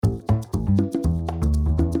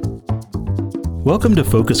Welcome to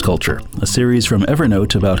Focus Culture, a series from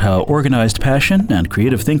Evernote about how organized passion and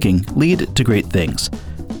creative thinking lead to great things.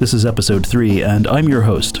 This is episode 3, and I'm your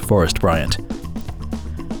host, Forrest Bryant.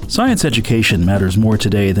 Science education matters more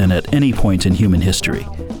today than at any point in human history.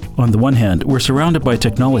 On the one hand, we're surrounded by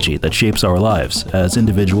technology that shapes our lives as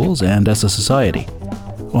individuals and as a society.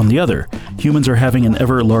 On the other, humans are having an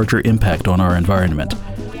ever larger impact on our environment,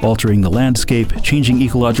 altering the landscape, changing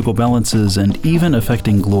ecological balances, and even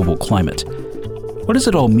affecting global climate. What does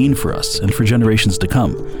it all mean for us and for generations to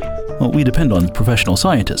come? Well, we depend on professional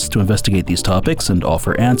scientists to investigate these topics and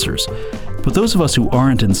offer answers. But those of us who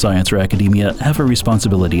aren't in science or academia have a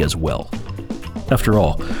responsibility as well. After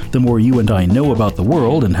all, the more you and I know about the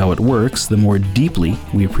world and how it works, the more deeply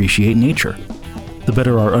we appreciate nature. The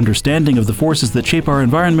better our understanding of the forces that shape our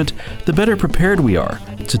environment, the better prepared we are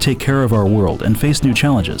to take care of our world and face new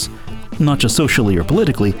challenges, not just socially or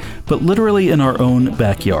politically, but literally in our own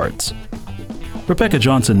backyards. Rebecca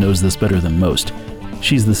Johnson knows this better than most.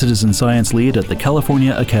 She's the citizen science lead at the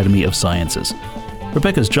California Academy of Sciences.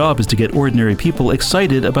 Rebecca's job is to get ordinary people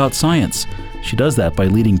excited about science. She does that by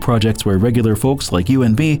leading projects where regular folks like you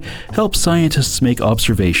and me help scientists make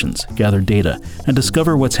observations, gather data, and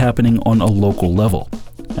discover what's happening on a local level.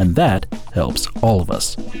 And that helps all of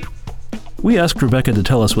us. We asked Rebecca to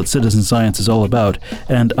tell us what citizen science is all about,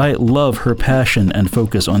 and I love her passion and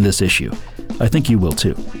focus on this issue. I think you will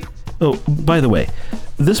too. Oh, by the way,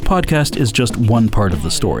 this podcast is just one part of the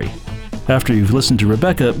story. After you've listened to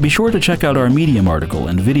Rebecca, be sure to check out our Medium article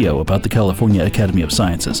and video about the California Academy of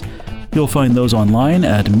Sciences. You'll find those online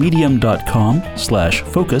at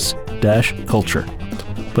medium.com/focus-culture.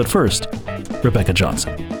 But first, Rebecca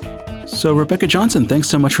Johnson. So Rebecca Johnson, thanks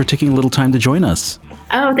so much for taking a little time to join us.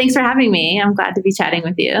 Oh, thanks for having me. I'm glad to be chatting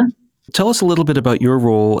with you. Tell us a little bit about your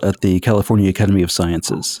role at the California Academy of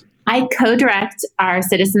Sciences. I co-direct our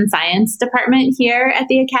citizen science department here at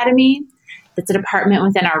the Academy. It's a department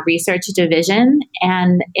within our research division.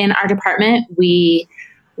 And in our department, we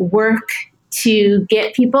work to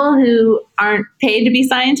get people who aren't paid to be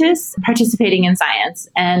scientists participating in science.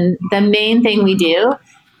 And the main thing we do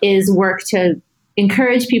is work to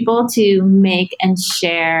encourage people to make and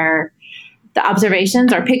share the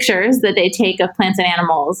observations or pictures that they take of plants and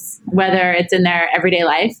animals, whether it's in their everyday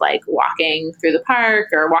life, like walking through the park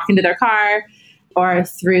or walking to their car, or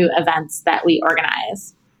through events that we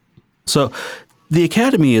organize. So the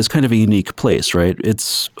Academy is kind of a unique place, right?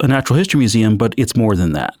 It's a natural history museum, but it's more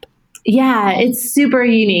than that. Yeah, it's super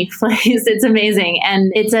unique place. It's amazing.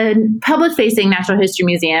 And it's a public-facing natural history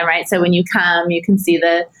museum, right? So when you come, you can see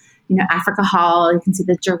the Africa Hall, you can see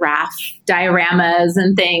the giraffe dioramas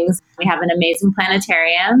and things. We have an amazing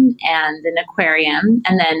planetarium and an aquarium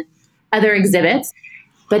and then other exhibits.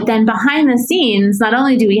 But then behind the scenes, not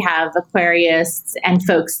only do we have aquarists and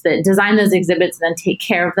folks that design those exhibits and then take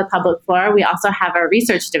care of the public floor, we also have a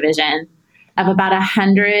research division of about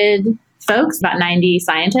 100 folks, about 90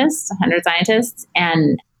 scientists, 100 scientists.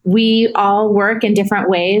 And we all work in different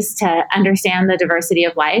ways to understand the diversity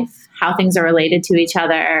of life, how things are related to each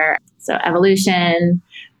other. So evolution,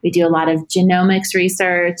 we do a lot of genomics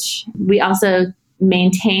research. We also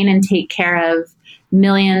maintain and take care of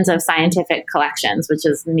millions of scientific collections, which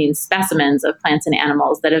means specimens of plants and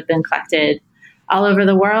animals that have been collected all over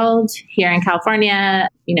the world, here in California,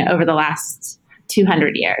 over the last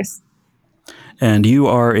 200 years. And you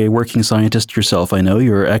are a working scientist yourself. I know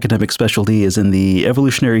your academic specialty is in the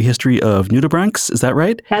evolutionary history of nudibranchs. Is that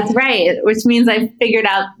right? That's right, which means I've figured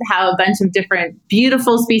out how a bunch of different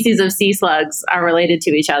beautiful species of sea slugs are related to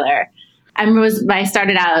each other. I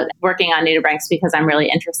started out working on nudibranchs because I'm really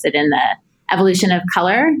interested in the evolution of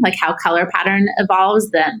color, like how color pattern evolves.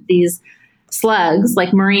 These slugs,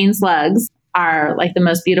 like marine slugs, are like the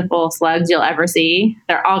most beautiful slugs you'll ever see.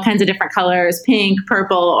 They're all kinds of different colors, pink,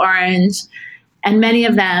 purple, orange. And many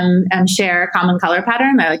of them share a common color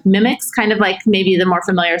pattern. They're like mimics, kind of like maybe the more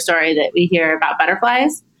familiar story that we hear about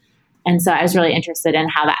butterflies. And so I was really interested in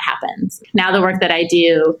how that happens. Now the work that I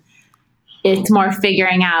do, it's more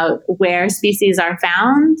figuring out where species are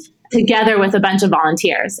found together with a bunch of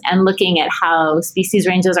volunteers and looking at how species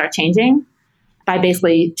ranges are changing by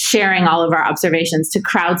basically sharing all of our observations to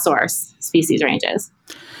crowdsource species ranges.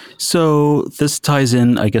 So this ties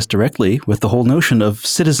in, I guess, directly with the whole notion of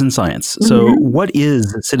citizen science. Mm-hmm. So what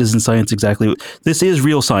is citizen science exactly? This is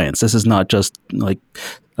real science. This is not just like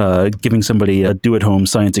giving somebody a do-at-home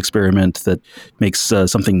science experiment that makes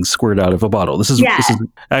something squirt out of a bottle. This is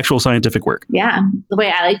actual scientific work. Yeah. The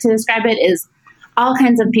way I like to describe it is all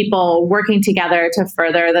kinds of people working together to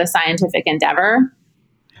further the scientific endeavor.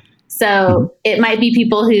 So it might be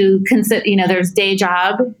people who consider, their day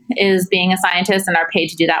job is being a scientist and are paid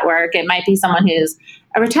to do that work. It might be someone who's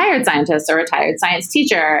a retired scientist or retired science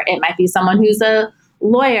teacher. It might be someone who's a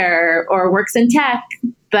lawyer or works in tech,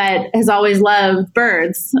 but has always loved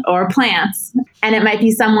birds or plants. And it might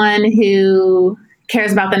be someone who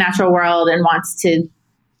cares about the natural world and wants to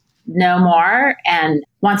know more and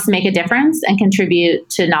wants to make a difference and contribute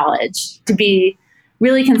to knowledge. To be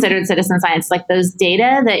really considered citizen science, like those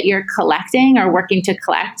data that you're collecting or working to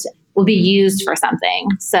collect will be used for something.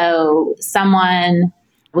 So someone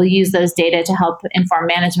will use those data to help inform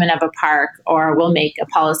management of a park, or will make a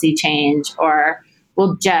policy change, or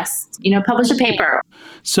will just, publish a paper.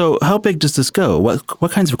 So how big does this go?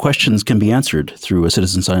 What kinds of questions can be answered through a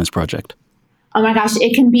citizen science project? Oh my gosh,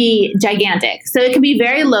 it can be gigantic. So it can be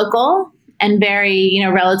very local and very,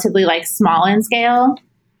 relatively like small in scale.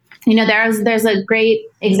 There's a great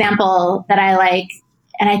example that I like,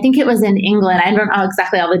 and I think it was in England. I don't know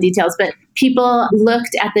exactly all the details, but people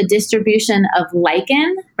looked at the distribution of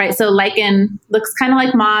lichen, right? So lichen looks kind of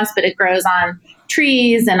like moss, but it grows on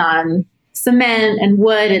trees and on cement and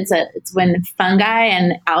wood. It's when fungi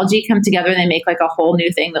and algae come together and they make like a whole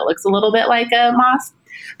new thing that looks a little bit like a moss.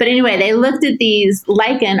 But anyway, they looked at these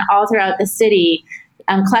lichen all throughout the city,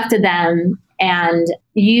 collected them, and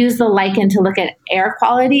used the lichen to look at air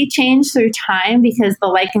quality change through time, because the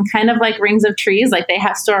lichen kind of like rings of trees, like they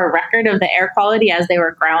have store a record of the air quality as they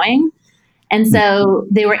were growing. And so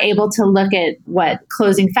they were able to look at what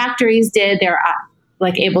closing factories did. They were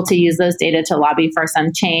like able to use those data to lobby for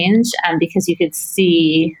some change, because you could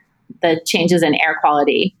see the changes in air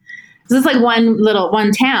quality. This is like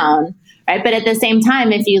one town. Right? But at the same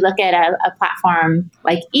time, if you look at a platform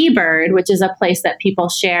like eBird, which is a place that people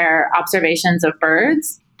share observations of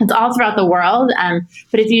birds, it's all throughout the world.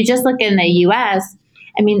 But if you just look in the US,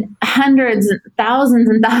 hundreds, thousands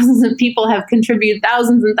and thousands of people have contributed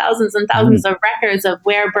thousands and thousands and thousands of records of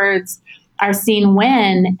where birds are seen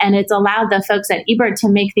when. And it's allowed the folks at eBird to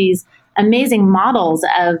make these amazing models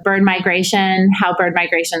of bird migration, how bird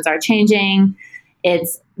migrations are changing.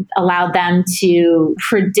 It's allowed them to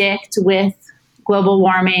predict with global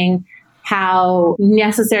warming how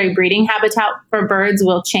necessary breeding habitat for birds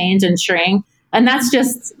will change and shrink. And that's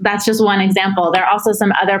just one example. There are also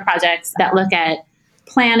some other projects that look at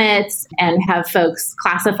planets and have folks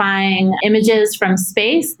classifying images from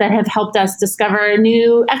space that have helped us discover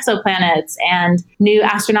new exoplanets and new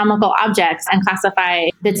astronomical objects, and classify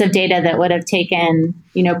bits of data that would have taken,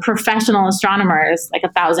 professional astronomers like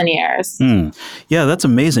 1,000 years. Yeah, that's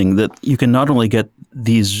amazing that you can not only get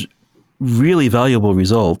these really valuable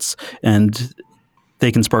results, and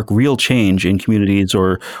they can spark real change in communities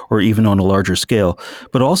or even on a larger scale,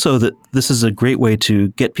 but also that this is a great way to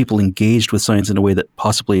get people engaged with science in a way that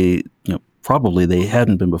possibly, probably they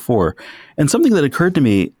hadn't been before. And something that occurred to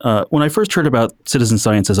me when I first heard about citizen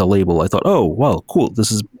science as a label, I thought, oh, wow, cool.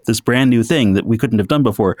 This is this brand new thing that we couldn't have done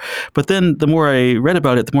before. But then the more I read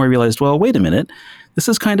about it, the more I realized, well, wait a minute. This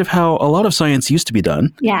is kind of how a lot of science used to be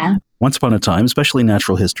done. Yeah. Once upon a time, especially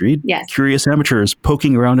natural history, yes. Curious amateurs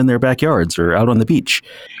poking around in their backyards or out on the beach.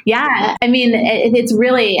 Yeah, it's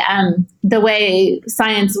really the way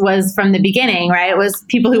science was from the beginning, right? It was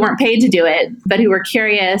people who weren't paid to do it, but who were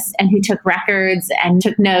curious and who took records and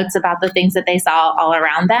took notes about the things that they saw all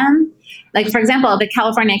around them. Like, for example, the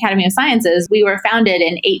California Academy of Sciences, we were founded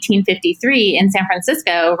in 1853 in San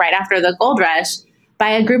Francisco, right after the gold rush, by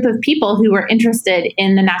a group of people who were interested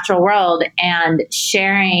in the natural world and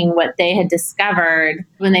sharing what they had discovered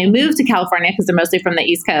when they moved to California, because they're mostly from the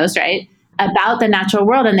East Coast, right, about the natural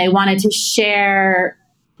world. And they wanted to share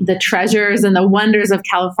the treasures and the wonders of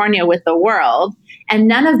California with the world. And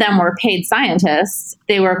none of them were paid scientists.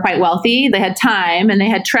 They were quite wealthy. They had time and they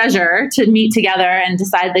had treasure to meet together and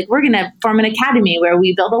decide, like, we're going to form an academy where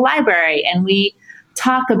we build a library and we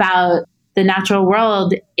talk about the natural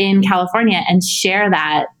world in California and share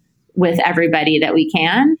that with everybody that we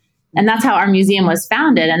can. And that's how our museum was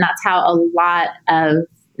founded. And that's how a lot of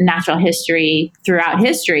natural history throughout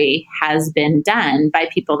history has been done, by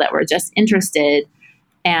people that were just interested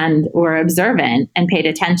and were observant and paid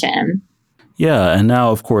attention. Yeah. And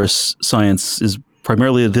now, of course, science is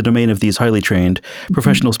primarily the domain of these highly trained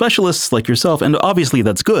professional specialists like yourself. And obviously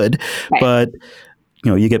that's good, right. But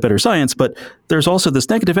you get better science, but there's also this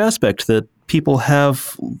negative aspect that people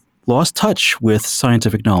have lost touch with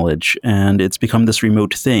scientific knowledge, and it's become this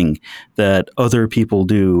remote thing that other people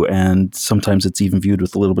do, and sometimes it's even viewed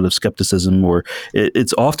with a little bit of skepticism, or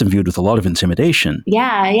it's often viewed with a lot of intimidation.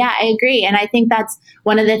 Yeah, I agree. And I think that's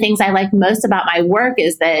one of the things I like most about my work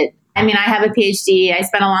is that, I have a PhD. I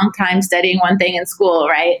spent a long time studying one thing in school,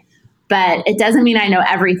 right? but it doesn't mean I know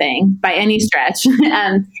everything by any stretch.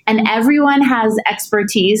 And everyone has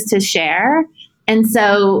expertise to share. And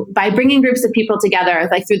so by bringing groups of people together,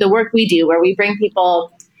 like through the work we do, where we bring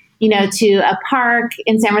people, to a park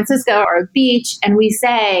in San Francisco or a beach, and we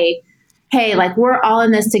say, hey, like we're all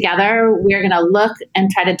in this together. We're going to look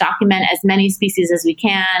and try to document as many species as we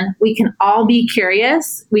can. We can all be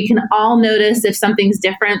curious. We can all notice if something's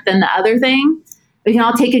different than the other thing. We can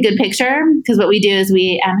all take a good picture, because what we do is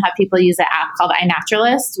we have people use an app called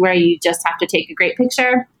iNaturalist, where you just have to take a great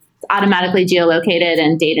picture. It's automatically geolocated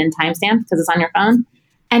and date and timestamp because it's on your phone.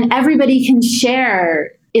 And everybody can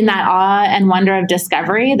share in that awe and wonder of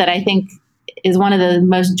discovery that I think is one of the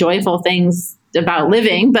most joyful things about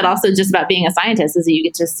living, but also just about being a scientist, is that you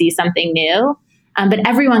get to see something new. But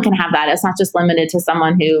everyone can have that. It's not just limited to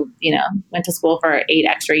someone who, went to school for 8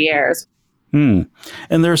 extra years. And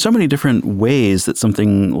there are so many different ways that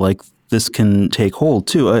something like this can take hold,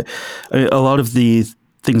 too. A lot of the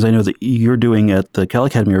things I know that you're doing at the Cal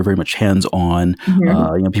Academy are very much hands-on,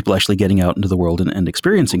 people actually getting out into the world and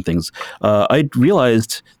experiencing things. I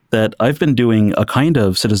realized that I've been doing a kind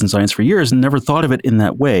of citizen science for years and never thought of it in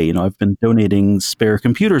that way. I've been donating spare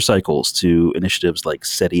computer cycles to initiatives like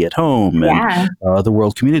SETI at Home and the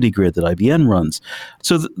World Community Grid that IBN runs.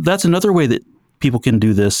 So that's another way that people can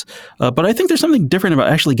do this. But I think there's something different about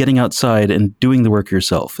actually getting outside and doing the work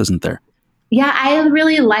yourself, isn't there? Yeah, I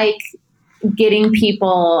really like getting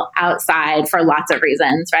people outside for lots of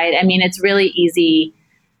reasons, right? I mean, it's really easy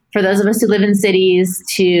for those of us who live in cities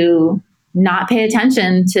to not pay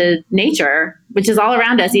attention to nature, which is all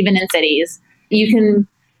around us, even in cities. You can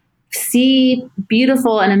see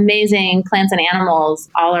beautiful and amazing plants and animals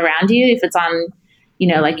all around you if it's on,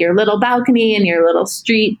 like your little balcony in your little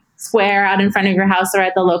street square out in front of your house or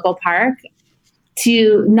at the local park,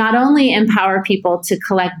 to not only empower people to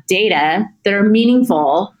collect data that are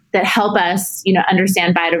meaningful, that help us,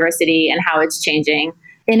 understand biodiversity and how it's changing.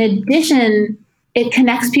 In addition, it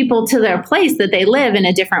connects people to their place that they live in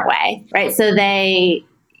a different way, right? So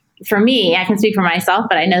for me, I can speak for myself,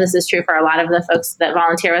 but I know this is true for a lot of the folks that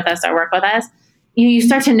volunteer with us or work with us. You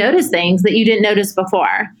start to notice things that you didn't notice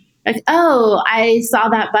before. Like, oh, I saw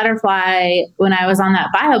that butterfly when I was on that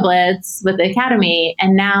BioBlitz with the Academy,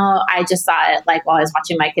 and now I just saw it while I was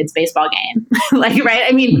watching my kid's baseball game. Right?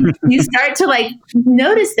 I mean, you start to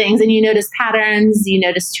notice things, and you notice patterns, you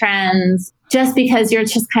notice trends, just because you're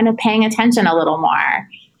just kind of paying attention a little more.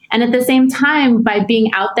 And at the same time, by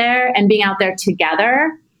being out there and being out there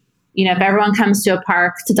together, if everyone comes to a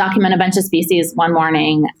park to document a bunch of species one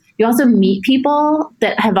morning, you also meet people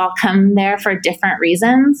that have all come there for different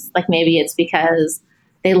reasons. Like maybe it's because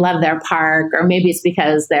they love their park, or maybe it's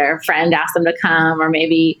because their friend asked them to come, or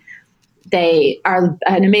maybe they are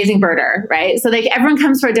an amazing birder, right? So everyone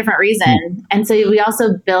comes for a different reason. And so we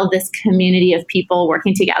also build this community of people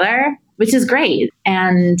working together, which is great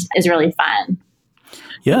and is really fun.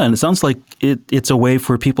 Yeah, and it sounds like it's a way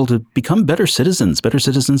for people to become better citizens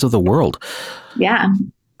of the world. Yeah.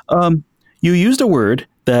 You used a word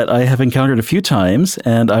that I have encountered a few times,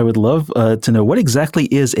 and I would love to know, what exactly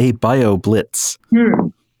is a BioBlitz?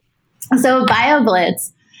 So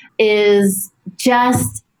BioBlitz is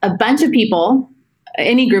just a bunch of people,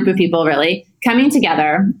 any group of people really, coming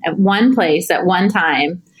together at one place at one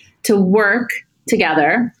time to work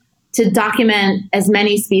together to document as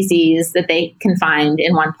many species that they can find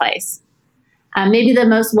in one place. Maybe the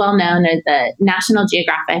most well-known is the National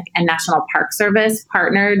Geographic and National Park Service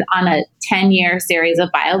partnered on a 10-year series of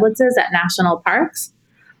BioBlitzes at national parks.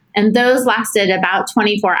 And those lasted about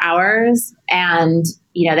 24 hours. And,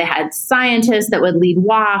 they had scientists that would lead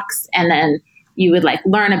walks, and then you would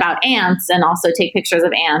learn about ants and also take pictures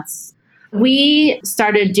of ants. We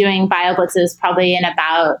started doing BioBlitzes probably in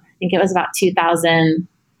I think it was about 2013,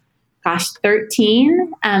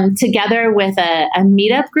 together with a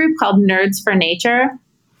meetup group called Nerds for Nature.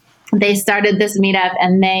 They started this meetup,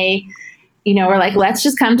 and they, were like, let's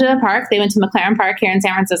just come to a park. They went to McLaren Park here in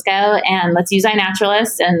San Francisco, and let's use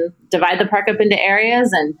iNaturalist and divide the park up into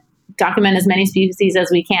areas and document as many species as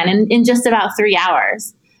we can in just about 3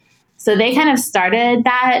 hours. So they kind of started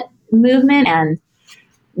that movement, and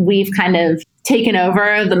we've kind of taken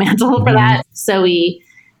over the mantle for that. So we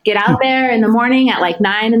get out there in the morning at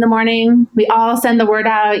 9 in the morning. We all send the word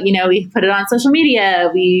out. We put it on social media.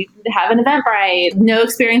 We have an Eventbrite. No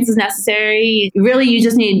experience is necessary. Really, you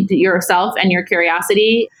just need yourself and your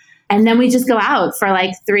curiosity. And then we just go out for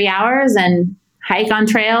 3 hours and hike on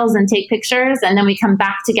trails and take pictures. And then we come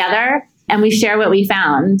back together and we share what we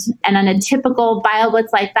found. And on a typical BioBlitz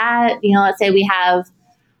like that, let's say we have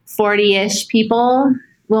 40-ish people,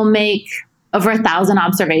 we'll make over 1,000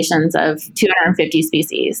 observations of 250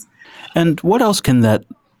 species. And what else can that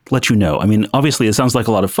let you know? I mean, obviously, it sounds like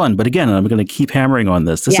a lot of fun, but again, I'm going to keep hammering on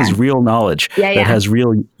this. This is real knowledge that has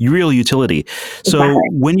real utility. So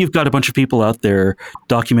when you've got a bunch of people out there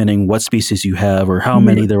documenting what species you have or how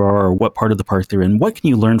many there are or what part of the park they're in, what can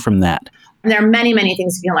you learn from that? And there are many, many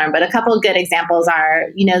things you can learn, but a couple of good examples are,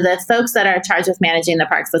 the folks that are charged with managing the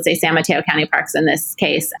parks, let's say San Mateo County Parks in this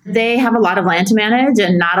case, they have a lot of land to manage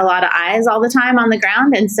and not a lot of eyes all the time on the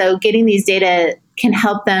ground. And so getting these data can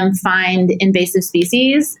help them find invasive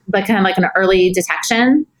species, but kind of like an early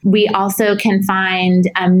detection. We also can find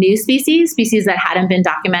new species that hadn't been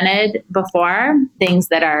documented before, things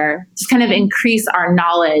that are just kind of increase our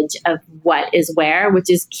knowledge of what is where, which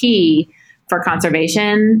is key for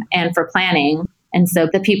conservation and for planning. And so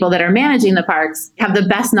the people that are managing the parks have the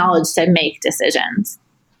best knowledge to make decisions.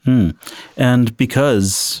 And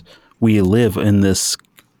because we live in this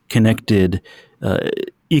connected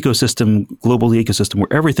ecosystem, global ecosystem,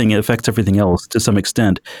 where everything affects everything else to some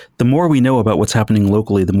extent, the more we know about what's happening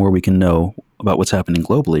locally, the more we can know about what's happening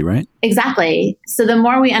globally, right? Exactly. So the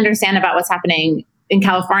more we understand about what's happening in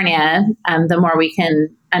California, the more we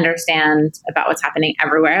can understand about what's happening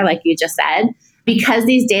everywhere, like you just said. Because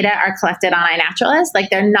these data are collected on iNaturalist, like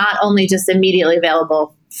they're not only just immediately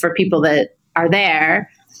available for people that are there.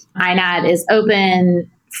 iNat is open,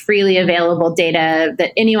 freely available data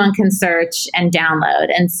that anyone can search and download.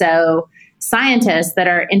 And so scientists that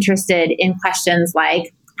are interested in questions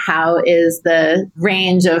like, how is the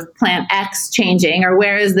range of plant X changing, or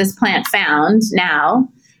where is this plant found now?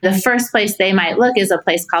 The first place they might look is a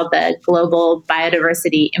place called the Global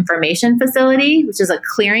Biodiversity Information Facility, which is a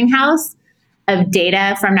clearinghouse of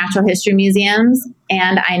data from natural history museums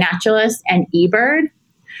and iNaturalist and eBird.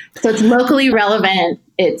 So it's locally relevant,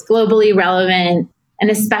 it's globally relevant, and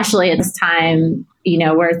especially at this time,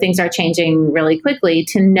 where things are changing really quickly,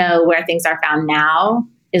 to know where things are found now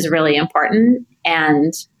is really important.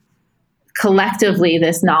 And collectively,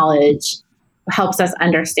 this knowledge helps us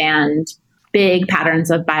understand big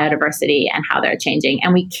patterns of biodiversity and how they're changing.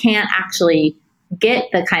 And we can't actually get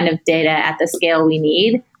the kind of data at the scale we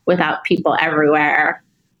need without people everywhere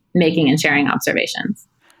making and sharing observations.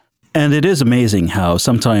 And it is amazing how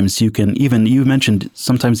sometimes you mentioned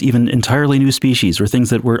sometimes even entirely new species or things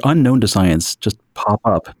that were unknown to science just pop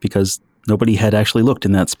up because nobody had actually looked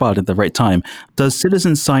in that spot at the right time. Does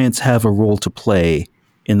citizen science have a role to play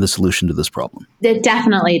in the solution to this problem? It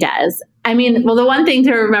definitely does. I mean, well, the one thing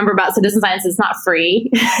to remember about citizen science is it's not free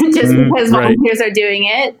just because volunteers are doing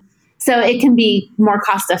it. So it can be more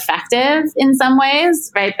cost effective in some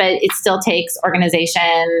ways, right? But it still takes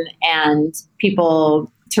organization and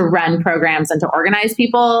people to run programs and to organize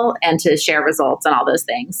people and to share results and all those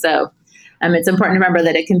things. So it's important to remember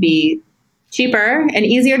that it can be cheaper and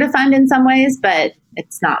easier to fund in some ways, but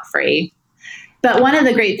it's not free. But one of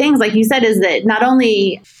the great things, like you said, is that not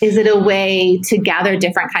only is it a way to gather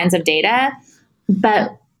different kinds of data,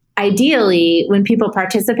 but ideally, when people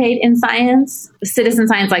participate in science, citizen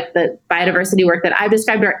science, like the biodiversity work that I've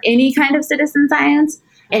described, or any kind of citizen science,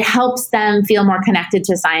 it helps them feel more connected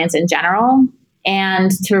to science in general and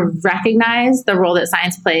to recognize the role that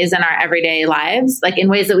science plays in our everyday lives, like in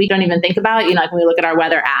ways that we don't even think about. Like when we look at our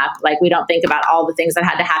weather app, like we don't think about all the things that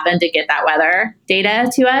had to happen to get that weather data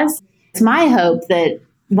to us. It's my hope that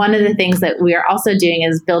one of the things that we are also doing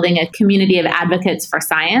is building a community of advocates for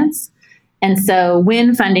science. And so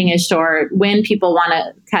when funding is short, when people want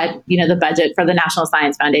to cut, the budget for the National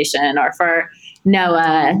Science Foundation or for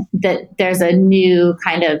NOAA, that there's a new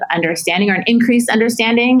kind of understanding or an increased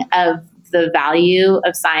understanding of the value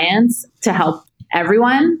of science to help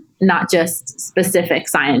everyone, not just specific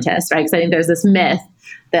scientists, right? Because I think there's this myth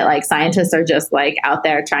that like scientists are just like out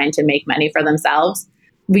there trying to make money for themselves.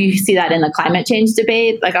 We see that in the climate change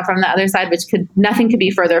debate, like from the other side, which nothing could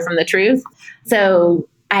be further from the truth. So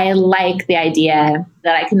I like the idea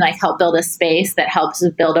that I can help build a space that helps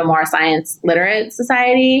build a more science literate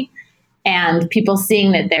society, and people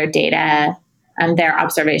seeing that their data and their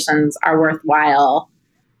observations are worthwhile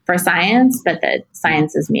for science, but that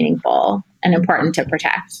science is meaningful and important to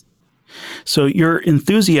protect. So your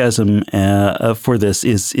enthusiasm for this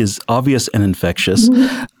is obvious and infectious.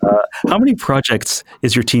 How many projects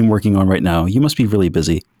is your team working on right now? You must be really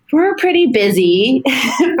busy. We're pretty busy.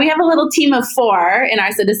 We have a little team of 4 in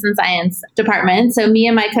our citizen science department. So me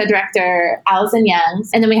and my co-director, Allison Youngs,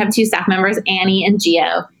 and then we have 2 staff members, Annie and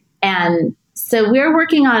Gio. And so we're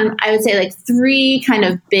working on, I would say, 3 kind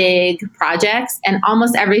of big projects, and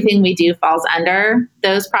almost everything we do falls under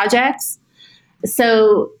those projects.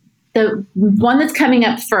 So the one that's coming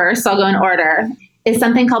up first, I'll go in order, is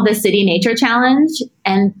something called the City Nature Challenge.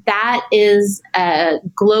 And that is a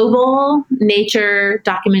global nature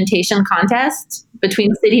documentation contest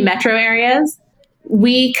between city metro areas.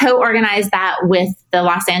 We co-organized that with the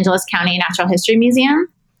Los Angeles County Natural History Museum.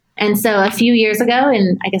 And so a few years ago,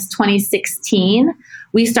 in I guess 2016,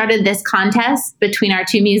 we started this contest between our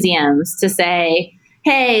two museums to say,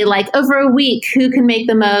 hey, like over a week, who can make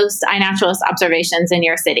the most iNaturalist observations in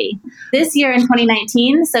your city? This year in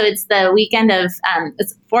 2019, so it's the weekend of,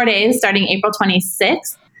 it's 4 days starting April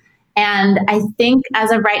 26th. And I think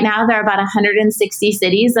as of right now, there are about 160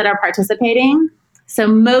 cities that are participating. So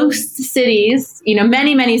most cities,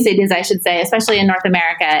 many, many cities, I should say, especially in North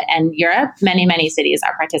America and Europe, many, many cities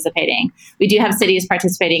are participating. We do have cities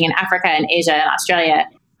participating in Africa and Asia and Australia,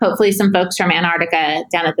 hopefully some folks from Antarctica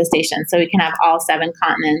down at the station, so we can have all 7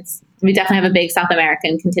 continents. We definitely have a big South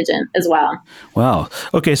American contingent as well. Wow.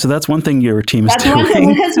 Okay, so that's one thing your team is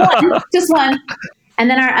doing. That's one thing, just one. And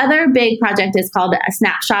then our other big project is called a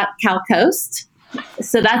Snapshot Cal Coast.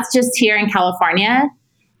 So that's just here in California.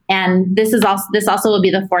 And this also will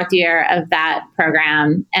be the 4th year of that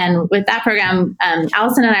program. And with that program,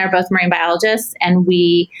 Allison and I are both marine biologists, and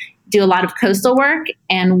we do a lot of coastal work.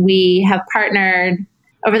 And we have partnered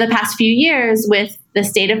over the past few years with the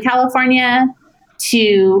state of California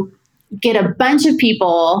to get a bunch of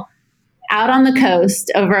people out on the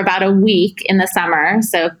coast over about a week in the summer.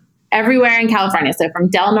 So everywhere in California, so from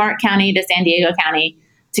Del Norte County to San Diego County,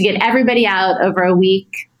 to get everybody out over a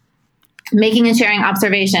week, making and sharing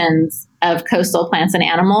observations of coastal plants and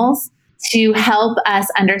animals to help us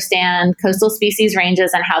understand coastal species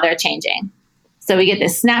ranges and how they're changing. So we get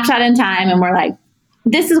this snapshot in time and we're like,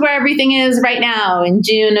 this is where everything is right now in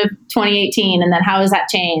June of 2018. And then how has that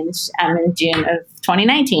changed in June of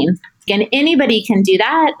 2019? Again, anybody can do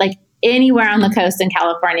that, like anywhere on the coast in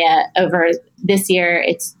California over this year.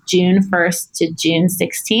 It's June 1st to June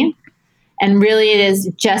 16th. And really it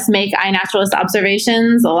is just make iNaturalist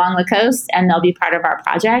observations along the coast, and they'll be part of our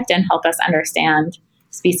project and help us understand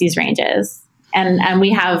species ranges. And we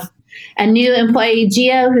have a new employee,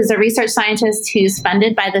 Gio, who's a research scientist who's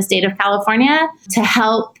funded by the state of California to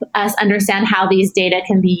help us understand how these data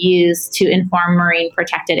can be used to inform marine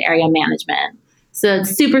protected area management. So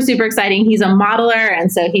it's super, super exciting. He's a modeler,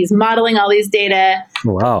 and so he's modeling all these data.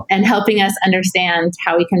 Wow. And helping us understand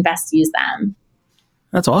how we can best use them.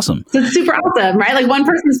 That's awesome. So it's super awesome, right? Like one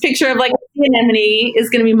person's picture of like a sea anemone is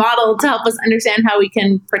going to be modeled to help us understand how we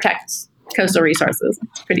can protect coastal resources.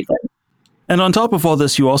 It's pretty good. And on top of all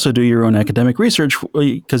this, you also do your own academic research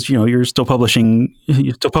because, you're still publishing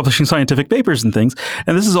scientific papers and things.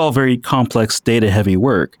 And this is all very complex, data heavy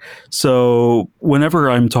work. So whenever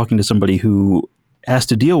I'm talking to somebody who has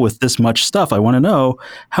to deal with this much stuff, I want to know,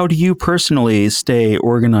 how do you personally stay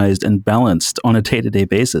organized and balanced on a day-to-day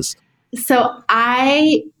basis? So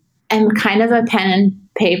I am kind of a pen and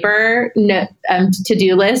paper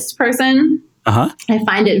to-do list person. Uh-huh. I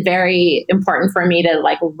find it very important for me to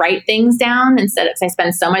like write things down instead of, I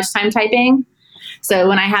spend so much time typing. So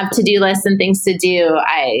when I have to-do lists and things to do,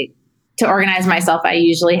 to organize myself, I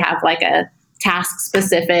usually have like a task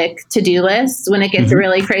specific to-do list. When it gets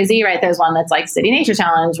really crazy, right? There's one that's like City Nature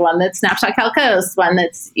Challenge, one that's Snapshot Cal Coast, one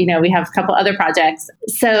that's, we have a couple other projects.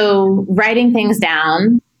 So writing things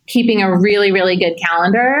down, keeping a really, really good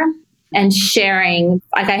calendar, and sharing.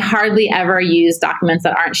 Like I hardly ever use documents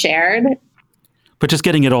that aren't shared. But just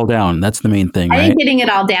getting it all down, that's the main thing, right? I think getting it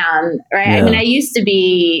all down, right? Yeah. I mean, I used to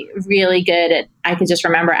be really good at, I could just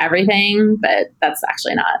remember everything, but that's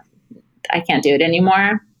actually not, I can't do it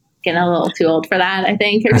anymore. Getting a little too old for that, I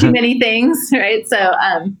think, or too many things, right? So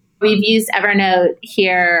we've used Evernote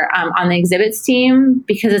here on the exhibits team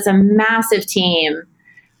because it's a massive team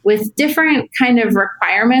with different kind of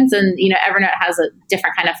requirements. And, Evernote has a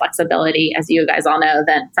different kind of flexibility, as you guys all know,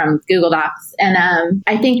 than from Google Docs. And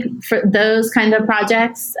I think for those kind of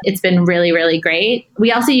projects, it's been really, really great.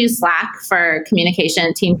 We also use Slack for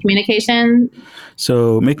communication, team communication.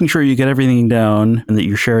 So making sure you get everything down and that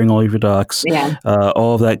you're sharing all of your docs, Yeah.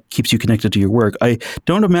 All of that keeps you connected to your work. I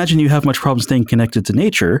don't imagine you have much problem staying connected to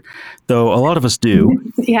nature, though a lot of us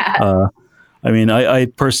do. Yeah. I mean, I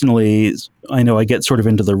personally, I know I get sort of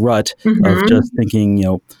into the rut of just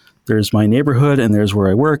thinking, there's my neighborhood and there's where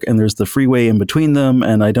I work and there's the freeway in between them.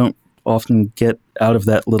 And I don't often get out of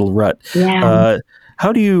that little rut. Yeah.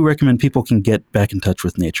 How do you recommend people can get back in touch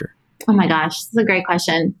with nature? Oh my gosh, this is a great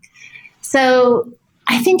question. So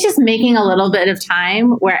I think just making a little bit of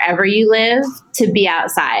time wherever you live to be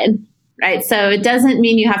outside, right? So it doesn't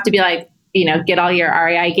mean you have to be like, get all your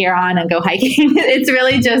REI gear on and go hiking. It's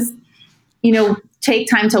really just, take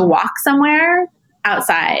time to walk somewhere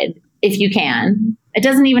outside if you can. It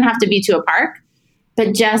doesn't even have to be to a park.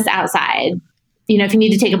 but just outside. If you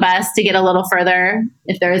need to take a bus to get a little further,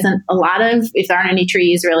 if there aren't any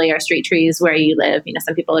trees really, or street trees where you live,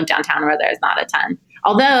 some people live downtown where there's not a ton.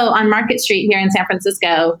 Although on Market Street here in San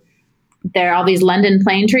Francisco, there are all these London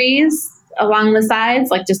plane trees along the sides,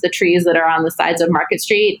 like just the trees that are on the sides of Market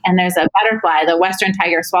Street. And there's a butterfly, the Western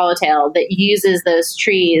tiger swallowtail, that uses those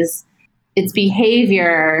trees. Its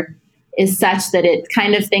behavior is such that it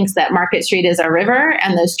kind of thinks that Market Street is a river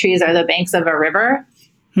and those trees are the banks of a river.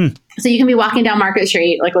 So you can be walking down Market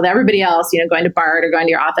Street, like with everybody else, going to BART or going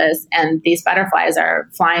to your office, and these butterflies are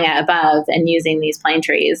flying above and using these plane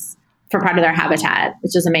trees for part of their habitat,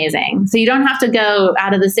 which is amazing. So you don't have to go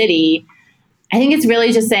out of the city. I think it's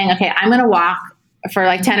really just saying, okay, I'm going to walk for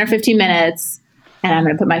like 10 or 15 minutes, and I'm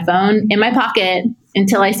going to put my phone in my pocket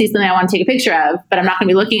until I see something I want to take a picture of, but I'm not going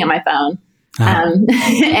to be looking at my phone.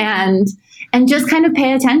 And just kind of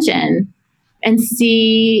pay attention and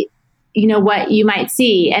see what you might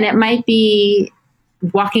see. And it might be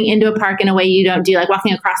walking into a park in a way you don't do, like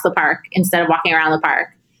walking across the park instead of walking around the park.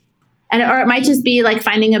 Or it might just be like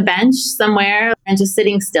finding a bench somewhere and just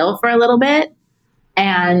sitting still for a little bit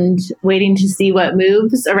and waiting to see what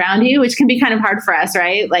moves around you, which can be kind of hard for us,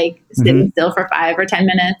 right? Like sitting still for 5 or 10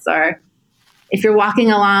 minutes. Or if you're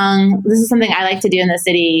walking along, this is something I like to do in the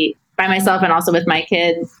city by myself and also with my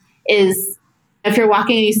kids, is if you're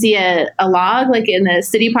walking and you see a log, like in the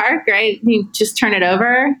city park, right, you just turn it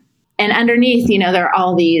over. And underneath, there are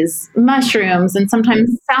all these mushrooms and sometimes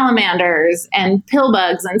salamanders and pill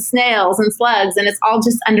bugs and snails and slugs. And it's all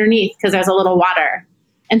just underneath because there's a little water.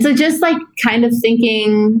 And so just like kind of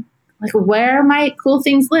thinking, like, where might cool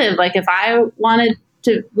things live? Like if I wanted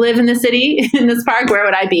to live in the city, in this park, where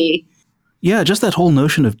would I be? Yeah, just that whole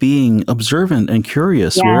notion of being observant and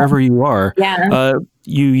curious wherever you are. Yeah.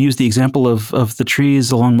 You used the example of the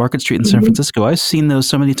trees along Market Street in San Francisco. I've seen those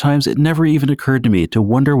so many times, it never even occurred to me to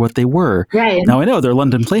wonder what they were. Right. Now I know they're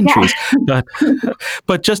London plane trees,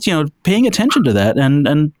 but just, paying attention to that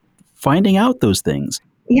and finding out those things.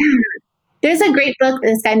 Yeah. There's a great book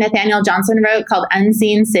this guy Nathaniel Johnson wrote called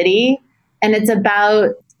Unseen City. And it's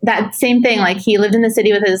about that same thing. Like he lived in the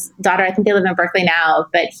city with his daughter. I think they live in Berkeley now,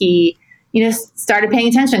 but he started paying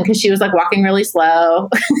attention because she was like walking really slow.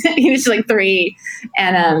 He was like 3.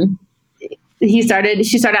 And she started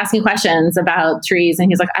asking questions about trees. And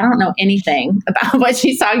he's like, I don't know anything about what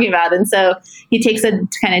she's talking about. And so he takes a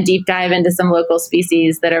kind of deep dive into some local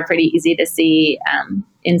species that are pretty easy to see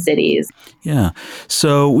in cities. Yeah.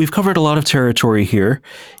 So we've covered a lot of territory here.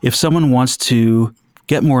 If someone wants to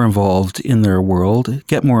get more involved in their world,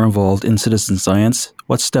 get more involved in citizen science,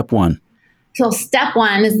 what's step 1? So step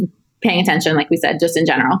 1 is paying attention, like we said, just in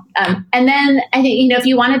general. And then I think, if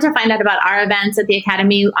you wanted to find out about our events at the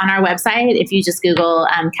Academy on our website, if you just Google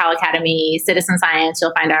Cal Academy Citizen Science,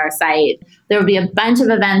 you'll find our site. There will be a bunch of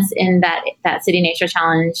events in that City Nature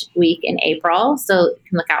Challenge week in April. So you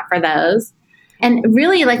can look out for those. And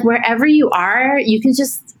really, like wherever you are, you can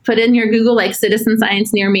just put in your Google, like citizen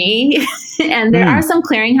science near me. And there are some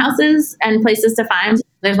clearinghouses and places to find.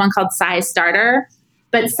 There's one called SciStarter.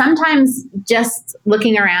 But sometimes just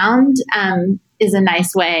looking around is a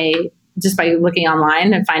nice way, just by looking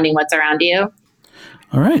online and finding what's around you.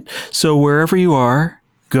 All right. So wherever you are,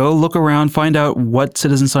 go look around, find out what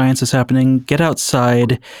citizen science is happening, get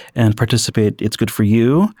outside and participate. It's good for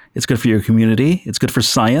you. It's good for your community. It's good for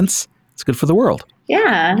science. It's good for the world.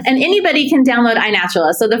 Yeah. And anybody can download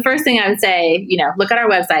iNaturalist. So the first thing I would say, look at our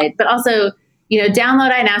website, but also,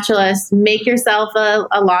 download iNaturalist, make yourself a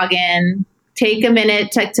login. Take a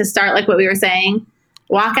minute to start, like what we were saying,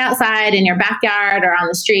 walk outside in your backyard or on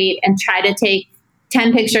the street and try to take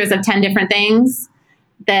 10 pictures of 10 different things.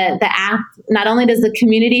 The app, not only does the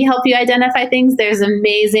community help you identify things, there's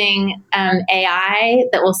amazing AI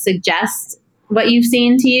that will suggest what you've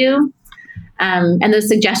seen to you. And those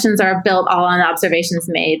suggestions are built all on observations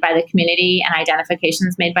made by the community and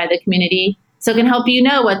identifications made by the community. So it can help you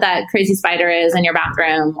know what that crazy spider is in your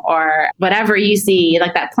bathroom or whatever you see,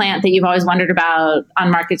 like that plant that you've always wondered about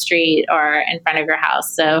on Market Street or in front of your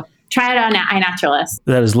house. So try it on iNaturalist.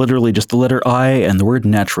 That is literally just the letter I and the word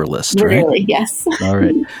naturalist, right? Literally, yes. All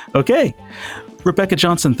right. Okay. Rebecca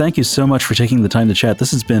Johnson, thank you so much for taking the time to chat.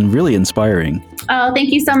 This has been really inspiring. Oh,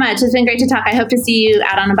 thank you so much. It's been great to talk. I hope to see you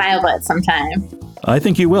out on a BioBlitz sometime. I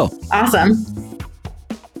think you will. Awesome.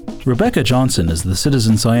 Rebecca Johnson is the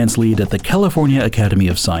Citizen Science Lead at the California Academy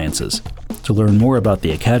of Sciences. To learn more about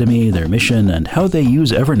the Academy, their mission, and how they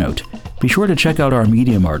use Evernote, be sure to check out our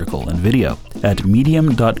Medium article and video at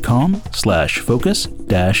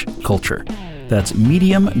medium.com/focus-culture. That's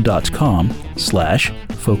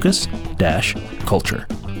medium.com/focus-culture.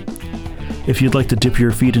 If you'd like to dip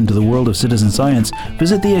your feet into the world of citizen science,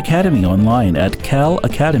 visit the Academy online at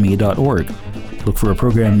calacademy.org. Look for a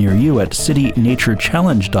program near you at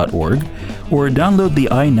citynaturechallenge.org or download the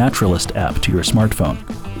iNaturalist app to your smartphone.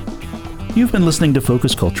 You've been listening to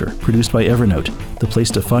Focus Culture, produced by Evernote, the place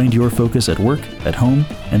to find your focus at work, at home,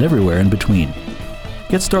 and everywhere in between.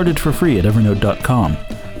 Get started for free at evernote.com.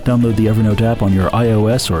 Download the Evernote app on your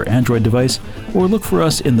iOS or Android device, or look for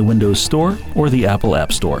us in the Windows Store or the Apple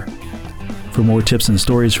App Store. For more tips and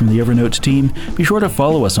stories from the Evernote team, be sure to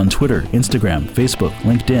follow us on Twitter, Instagram, Facebook,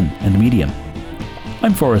 LinkedIn, and Medium.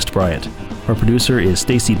 I'm Forrest Bryant. Our producer is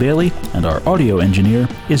Stacey Bailey, and our audio engineer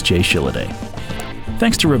is Jay Shilladay.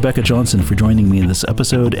 Thanks to Rebecca Johnson for joining me in this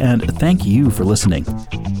episode, and thank you for listening.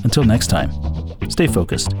 Until next time, stay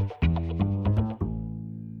focused.